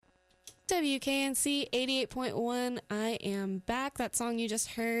WKNC 88.1. I am back. That song you just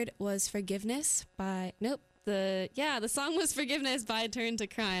heard was Forgiveness by, the song was Forgiveness by Turn to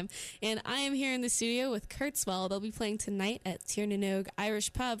Crime. And I am here in the studio with Kurtzwell. They'll be playing tonight at Tiernanog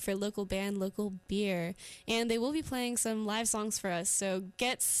Irish Pub for local band, local beer. And they will be playing some live songs for us, so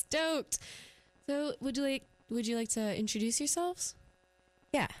get stoked. So would you like to introduce yourselves?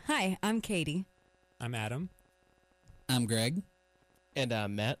 Yeah. Hi, I'm Katie. I'm Adam. I'm Greg. And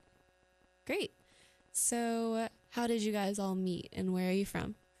I'm Matt. Great. So how did you guys all meet and where are you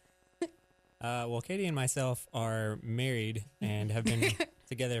from? Well, Katie and myself are married and have been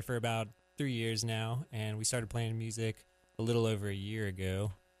together for about 3 years now, and we started playing music a little over a year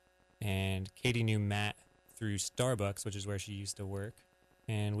ago. And Katie knew Matt through Starbucks, which is where she used to work,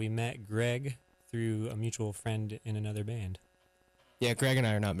 and we met Greg through a mutual friend in another band. Yeah, Greg and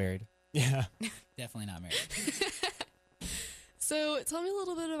I are not married. Yeah. Definitely not married. So tell me a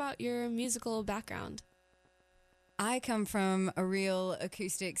little bit about your musical background. I come from a real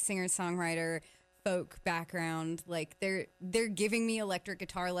acoustic singer-songwriter folk background. Like they're giving me electric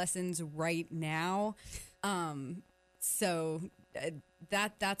guitar lessons right now. So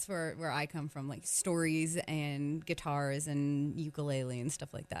that's where I come from, like stories and guitars and ukulele and stuff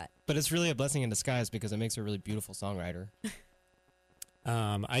like that. But it's really a blessing in disguise because it makes her a really beautiful songwriter.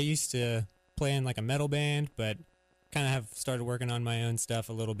 I used to play in like a metal band, but kind of have started working on my own stuff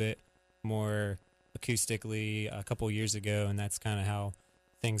a little bit more acoustically a couple years ago, and that's kind of how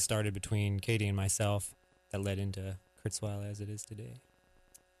things started between Katie and myself that led into Kurtzwell as it is today.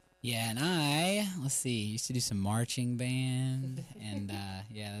 Yeah, and I, used to do some marching band, and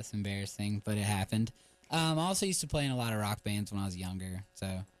yeah, that's embarrassing, but it happened. I also used to play in a lot of rock bands when I was younger,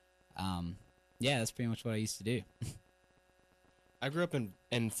 so yeah, that's pretty much what I used to do. I grew up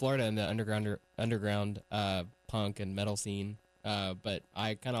in Florida in the underground punk and metal scene, but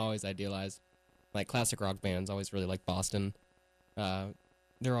I kind of always idealized like classic rock bands. Always really liked Boston.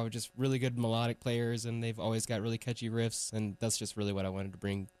 They're all just really good melodic players, and they've always got really catchy riffs, and that's just really what I wanted to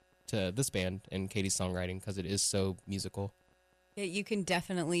bring to this band and Katie's songwriting because it is so musical. Yeah, you can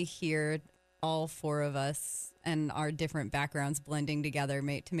definitely hear all four of us and our different backgrounds blending together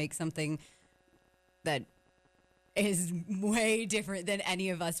to make something that is way different than any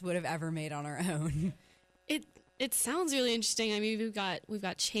of us would have ever made on our own. It sounds really interesting. I mean, we've got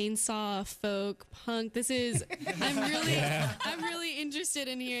chainsaw, folk, punk. I'm really interested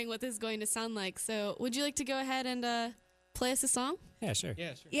in hearing what this is going to sound like. So, would you like to go ahead and play us a song? Yeah, sure.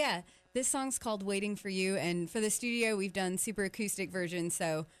 Yeah, this song's called Waiting for You, and for the studio, we've done super acoustic versions,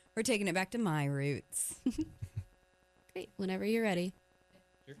 so we're taking it back to my roots. Great. Whenever you're ready.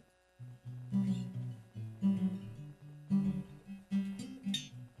 Sure.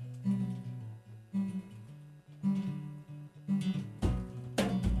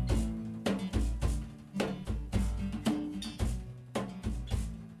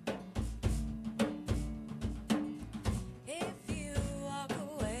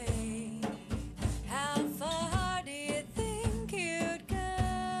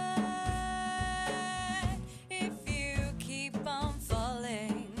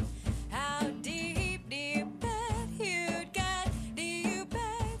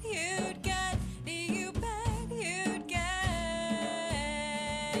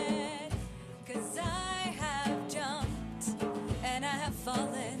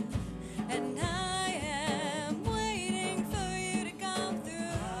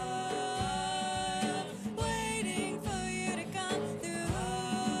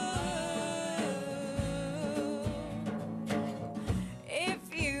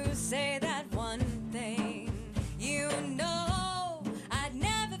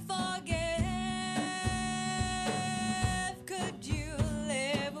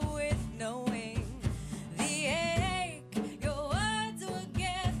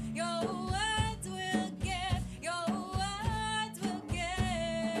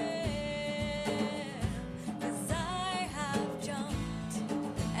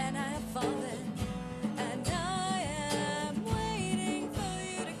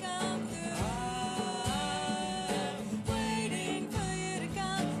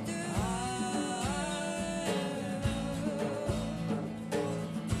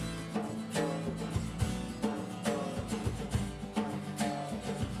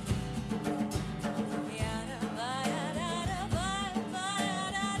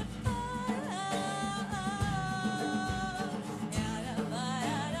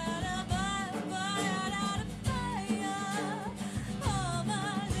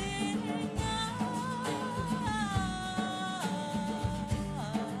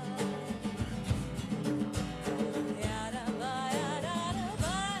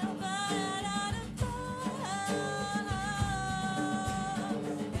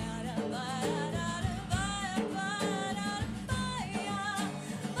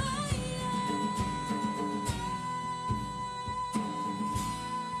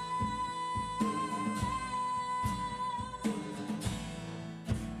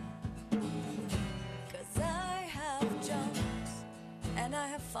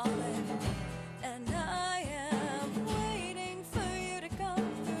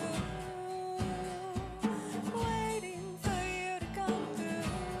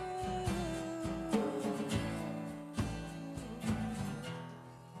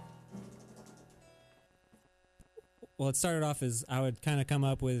 well, it started off as I would kind of come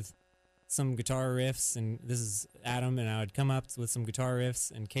up with some guitar riffs, and this is Adam, and I would come up with some guitar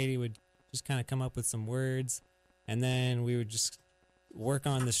riffs, and Katie would just kind of come up with some words, and then we would just work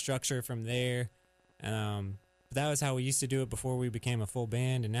on the structure from there. But that was how we used to do it before we became a full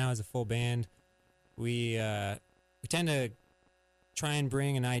band, and now as a full band, we tend to try and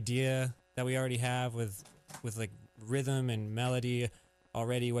bring an idea that we already have with like rhythm and melody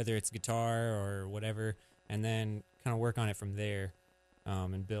already, whether it's guitar or whatever, and then kind of work on it from there,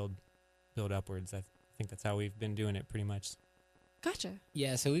 and build upwards. I think that's how we've been doing it pretty much. Gotcha.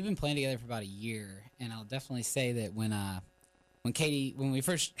 Yeah, so we've been playing together for about a year, and I'll definitely say that when we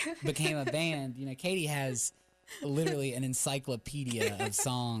first became a band, Katie has literally an encyclopedia of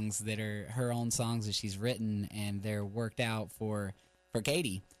songs that are her own songs that she's written, and they're worked out for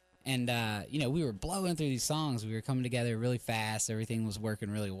Katie. And we were blowing through these songs. We were coming together really fast. Everything was working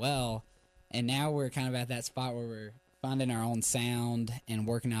really well. And now we're kind of at that spot where we're finding our own sound and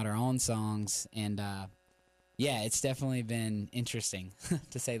working out our own songs. And it's definitely been interesting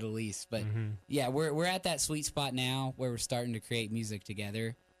to say the least. But yeah, we're at that sweet spot now where we're starting to create music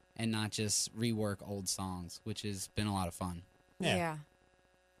together and not just rework old songs, which has been a lot of fun. Yeah.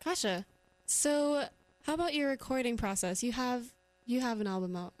 Gotcha. So how about your recording process? You have an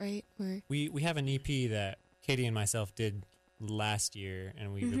album out, right? Or We have an EP that Katie and myself did last year,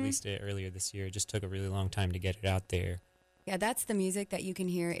 and we released it earlier this year. It just took a really long time to get it out there. Yeah, that's the music that you can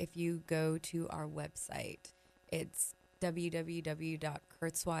hear if you go to our website. It's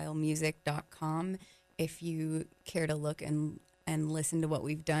www.kurzweilmusic.com if you care to look and listen to what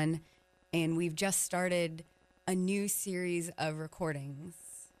we've done. And we've just started a new series of recordings.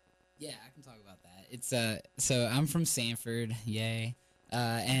 Yeah, I can talk about that. It's so I'm from Sanford, yay.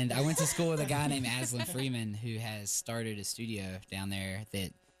 And I went to school with a guy named Aslan Freeman who has started a studio down there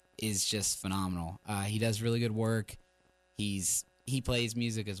that is just phenomenal. He does really good work. He plays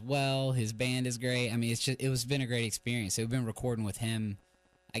music as well. His band is great. I mean, it's been a great experience. So we've been recording with him.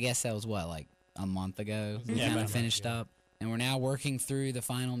 I guess that was like a month ago. We Yeah, kind about a of month finished ago. up, and we're now working through the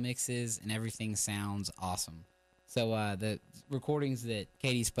final mixes, and everything sounds awesome. So the recordings that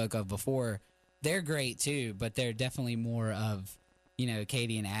Katie spoke of before, they're great too, but they're definitely more of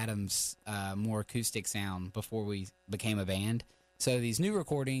Katie and Adam's more acoustic sound before we became a band. So these new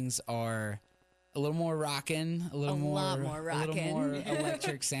recordings are a little more rockin', a little more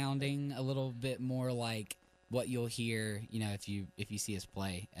electric sounding, a little bit more like what you'll hear, if you see us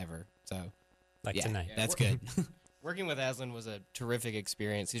play ever. So Like yeah, tonight. that's good. Working with Aslan was a terrific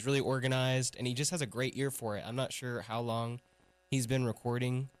experience. He's really organized, and he just has a great ear for it. I'm not sure how long he's been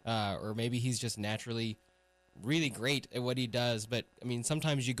recording, or maybe he's just naturally really great at what he does. But, I mean,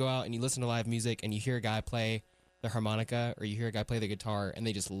 sometimes you go out and you listen to live music and you hear a guy play the harmonica or you hear a guy play the guitar and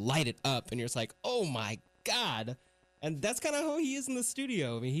they just light it up, and you're just like, oh, my God. And that's kind of how he is in the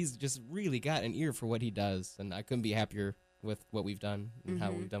studio. I mean, he's just really got an ear for what he does, and I couldn't be happier with what we've done and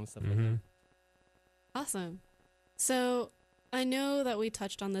how we've done stuff like that. awesome. So I know that we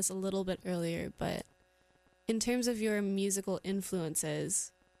touched on this a little bit earlier, but in terms of your musical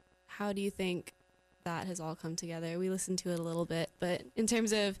influences, how do you think that has all come together? We listened to it a little bit, but in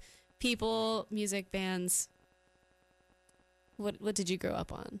terms of people, music, bands, what did you grow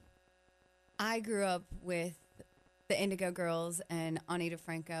up on? I grew up with the Indigo Girls and Ani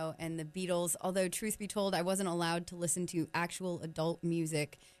DeFranco and the Beatles, although truth be told, I wasn't allowed to listen to actual adult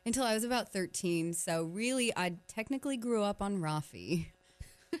music until I was about 13. So really, I technically grew up on Rafi.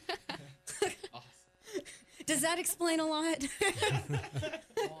 Does that explain a lot?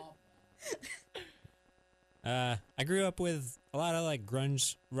 I grew up with a lot of like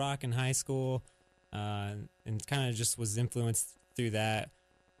grunge rock in high school, and kind of just was influenced through that.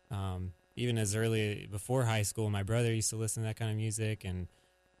 Even as early before high school, my brother used to listen to that kind of music, and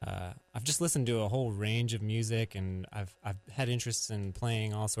I've just listened to a whole range of music, and I've had interests in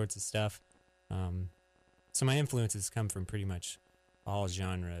playing all sorts of stuff. So my influences come from pretty much all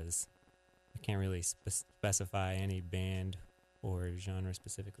genres. I can't really specify any band or genre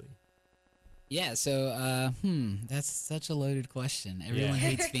specifically. Yeah, so that's such a loaded question. Everyone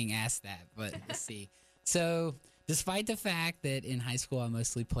hates being asked that, but let's see. So, despite the fact that in high school I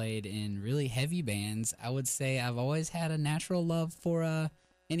mostly played in really heavy bands, I would say I've always had a natural love for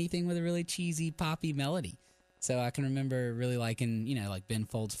anything with a really cheesy, poppy melody. So I can remember really liking, like Ben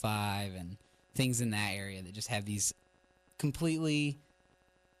Folds 5 and things in that area that just have these completely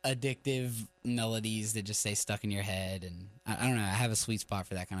addictive melodies that just stay stuck in your head. And I don't know, I have a sweet spot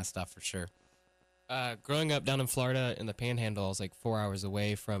for that kind of stuff for sure. Growing up down in Florida in the Panhandle, I was like 4 hours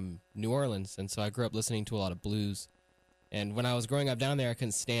away from New Orleans, and so I grew up listening to a lot of blues. And when I was growing up down there, I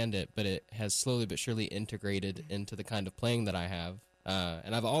couldn't stand it, but it has slowly but surely integrated into the kind of playing that I have.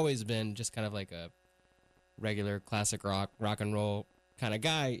 And I've always been just kind of like a regular classic rock and roll kind of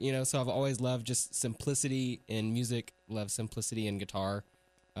guy, so I've always loved just simplicity in music, love simplicity in guitar.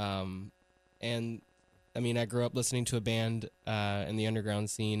 And I mean, I grew up listening to a band in the underground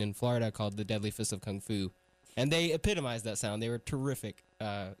scene in Florida called the Deadly Fist of Kung Fu, and they epitomized that sound. They were terrific.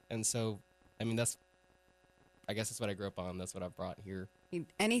 And so, I mean, I guess that's what I grew up on. That's what I've brought here.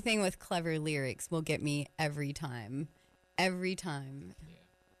 Anything with clever lyrics will get me every time. Every time.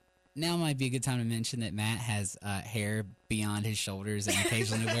 Now might be a good time to mention that Matt has hair beyond his shoulders and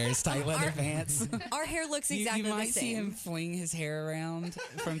occasionally wears tight leather pants. Our hair looks exactly you might the see same. him fling his hair around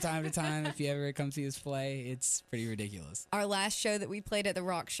from time to time if you ever come see us play. It's pretty ridiculous. Our last show that we played at the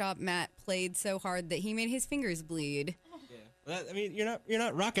Rock Shop, Matt played so hard that he made his fingers bleed. Yeah. Well, I mean, you're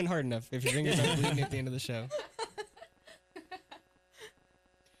not rocking hard enough if your fingers aren't bleeding at the end of the show.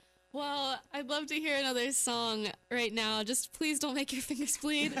 Well, I'd love to hear another song right now. Just please don't make your fingers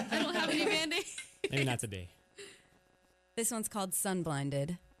bleed. I don't have any Band-Aid. Maybe not today. This one's called Sun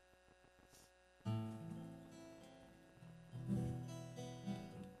Blinded.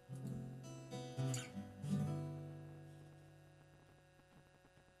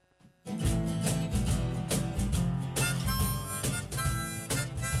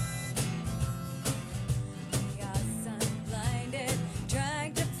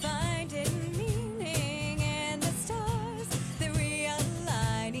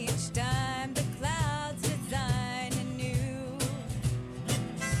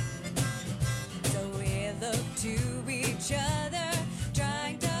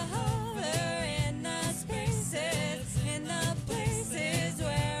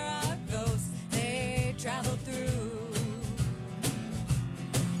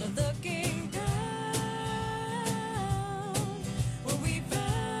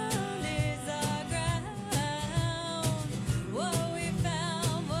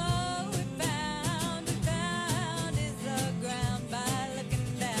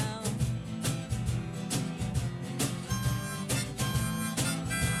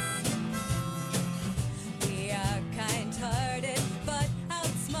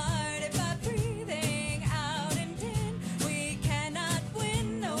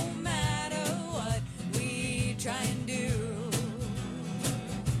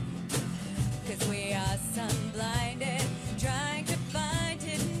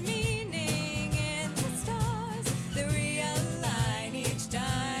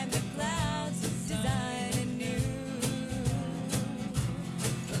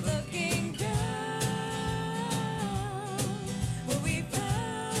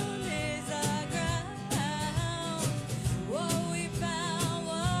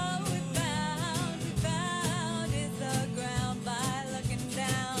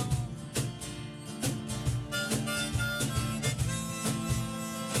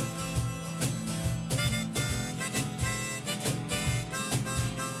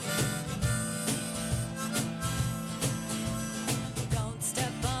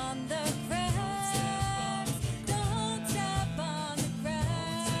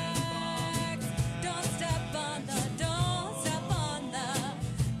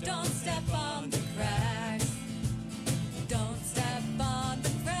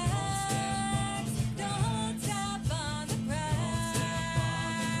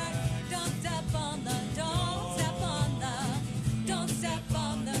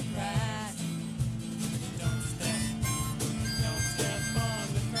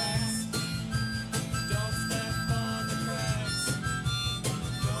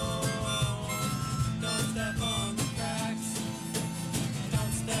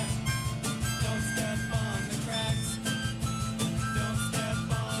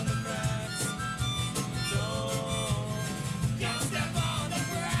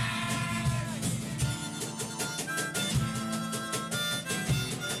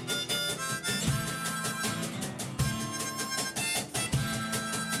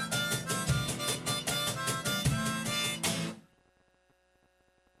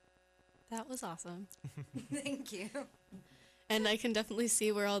 That was awesome. Thank you. And I can definitely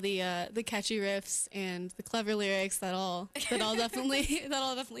see where all the catchy riffs and the clever lyrics that all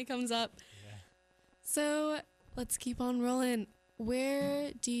definitely comes up. Yeah. So let's keep on rolling.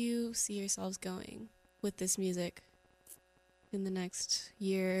 Where do you see yourselves going with this music in the next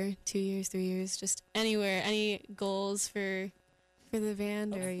year, 2 years, 3 years? Just anywhere. Any goals for the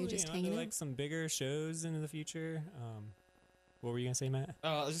band, or are you just hanging out? like some bigger shows in the future? What were you gonna say, Matt?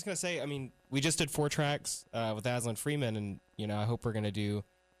 I was just gonna say, I mean, we just did 4 tracks with Aslan Freeman, and I hope we're gonna do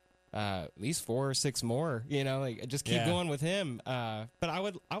at least 4 or 6 more. You know, like just keep Yeah. going with him. But I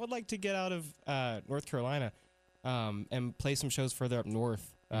would like to get out of North Carolina and play some shows further up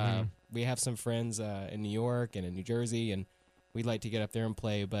north. Mhm. We have some friends in New York and in New Jersey, and we'd like to get up there and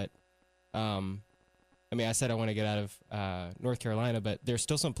play. But I mean, I said I want to get out of North Carolina, but there's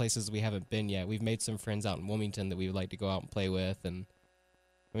still some places we haven't been yet. We've made some friends out in Wilmington that we would like to go out and play with, and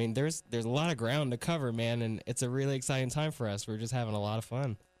I mean, there's a lot of ground to cover, man, and it's a really exciting time for us. We're just having a lot of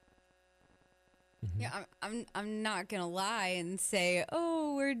fun. Mhm. Yeah, I'm not gonna lie and say,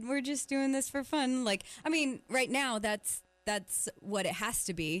 oh, we're just doing this for fun. Like, I mean, right now that's what it has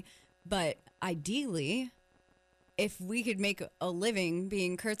to be. But ideally, if we could make a living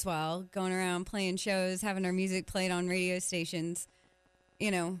being Kurzweil, going around playing shows, having our music played on radio stations,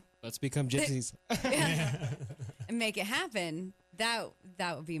 you know, Let's become gypsies. and make it happen, that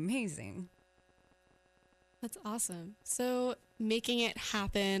would be amazing. That's awesome. So making it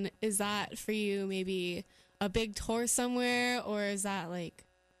happen, is that for you maybe a big tour somewhere, or is that like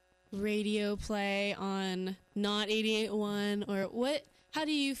radio play on not 88.1, or what? How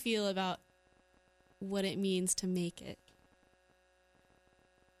do you feel about what it means to make it?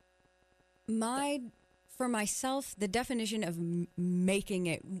 For myself, the definition of making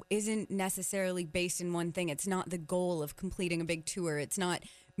it isn't necessarily based in one thing. It's not the goal of completing a big tour. It's not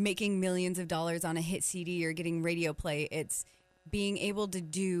making millions of dollars on a hit CD or getting radio play. It's being able to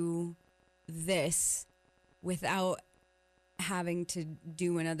do this without having to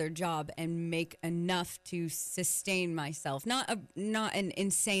do another job and make enough to sustain myself. Not an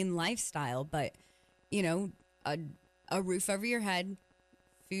insane lifestyle, but you know, a roof over your head,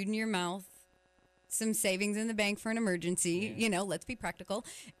 food in your mouth, some savings in the bank for an emergency. You know, let's be practical,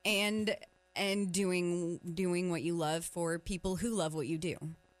 and doing what you love for people who love what you do.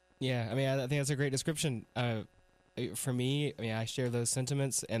 Yeah, I mean, I think that's a great description. For me, I mean, I share those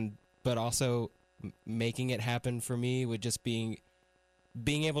sentiments, but also making it happen for me would just being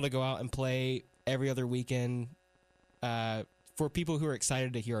able to go out and play every other weekend for people who are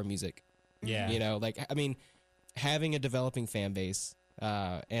excited to hear our music. Yeah. You know, like, I mean, having a developing fan base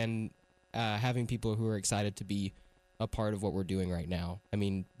and having people who are excited to be a part of what we're doing right now. I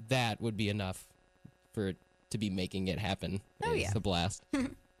mean, that would be enough for it to be making it happen. Oh, It's yeah. a blast.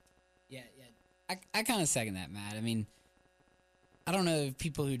 Yeah. I kind of second that, Matt. I mean, I don't know if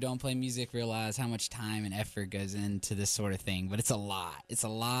people who don't play music realize how much time and effort goes into this sort of thing, but it's a lot. It's a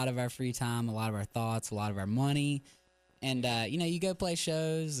lot of our free time, a lot of our thoughts, a lot of our money. And, you know, you go play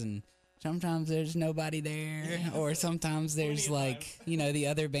shows and sometimes there's nobody there, or sometimes there's like, you know, the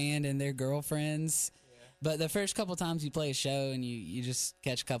other band and their girlfriends. But the first couple times you play a show and you just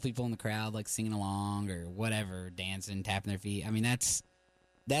catch a couple people in the crowd, like singing along or whatever, dancing, tapping their feet. I mean,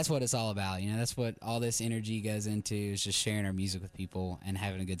 that's what it's all about. You know, that's what all this energy goes into, is just sharing our music with people and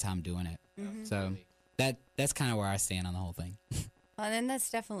having a good time doing it. So that's kind of where I stand on the whole thing. Well, then that's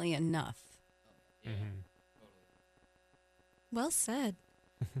definitely enough. Mhm. Well said.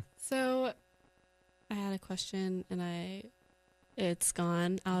 So I had a question and it's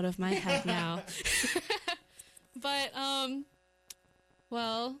gone out of my head now. But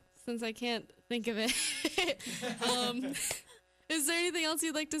well, since I can't think of it, is there anything else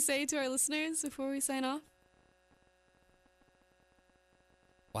you'd like to say to our listeners before we sign off?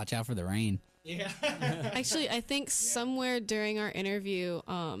 Watch out for the rain. Actually, I think somewhere during our interview,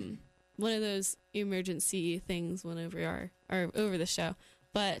 one of those emergency things went over the show,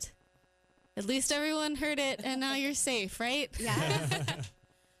 but at least everyone heard it, and now you're safe, right? Yeah.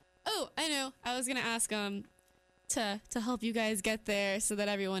 Oh, I know. I was gonna ask to help you guys get there so that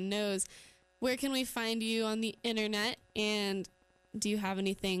everyone knows, where can we find you on the internet, and do you have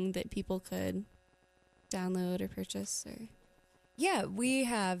anything that people could download or purchase? Or Yeah, we're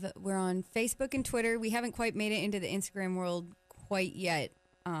on Facebook and Twitter. We haven't quite made it into the Instagram world quite yet.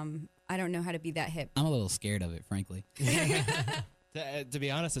 I don't know how to be that hip. I'm a little scared of it, frankly. To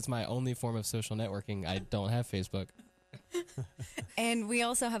be honest, it's my only form of social networking. I don't have Facebook. And we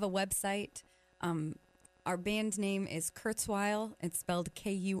also have a website. Our band name is Kurzweil. It's spelled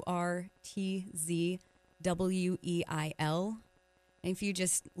Kurtzweil. And if you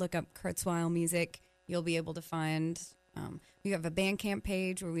just look up Kurzweil music, you'll be able to find. We have a Bandcamp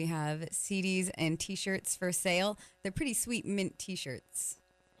page where we have CDs and T-shirts for sale. They're pretty sweet mint T-shirts,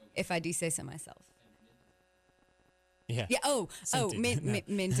 if I do say so myself. Yeah. Yeah. Oh, Scented.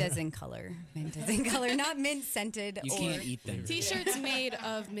 mint as in color. Mint as in color, not mint scented. You or can't eat them. t-shirts made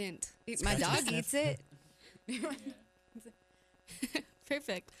of mint. My dog eats it.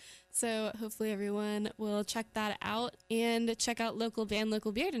 Perfect. So hopefully everyone will check that out and check out local band,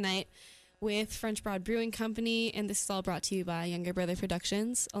 local beer tonight. with French Broad Brewing Company, and this is all brought to you by Younger Brother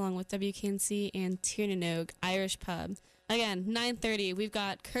Productions, along with WKNC and Tiernanog Irish Pub. Again, 9:30, we've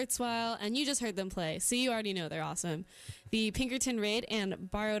got Kurzweil, and you just heard them play, so you already know they're awesome. The Pinkerton Raid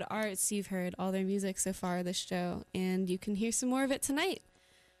and Borrowed Arts, you've heard all their music so far this show, and you can hear some more of it tonight.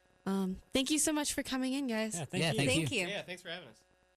 Thank you so much for coming in, guys. Yeah, thank Yeah, you. thank Thank you. you. Yeah, thanks for having us.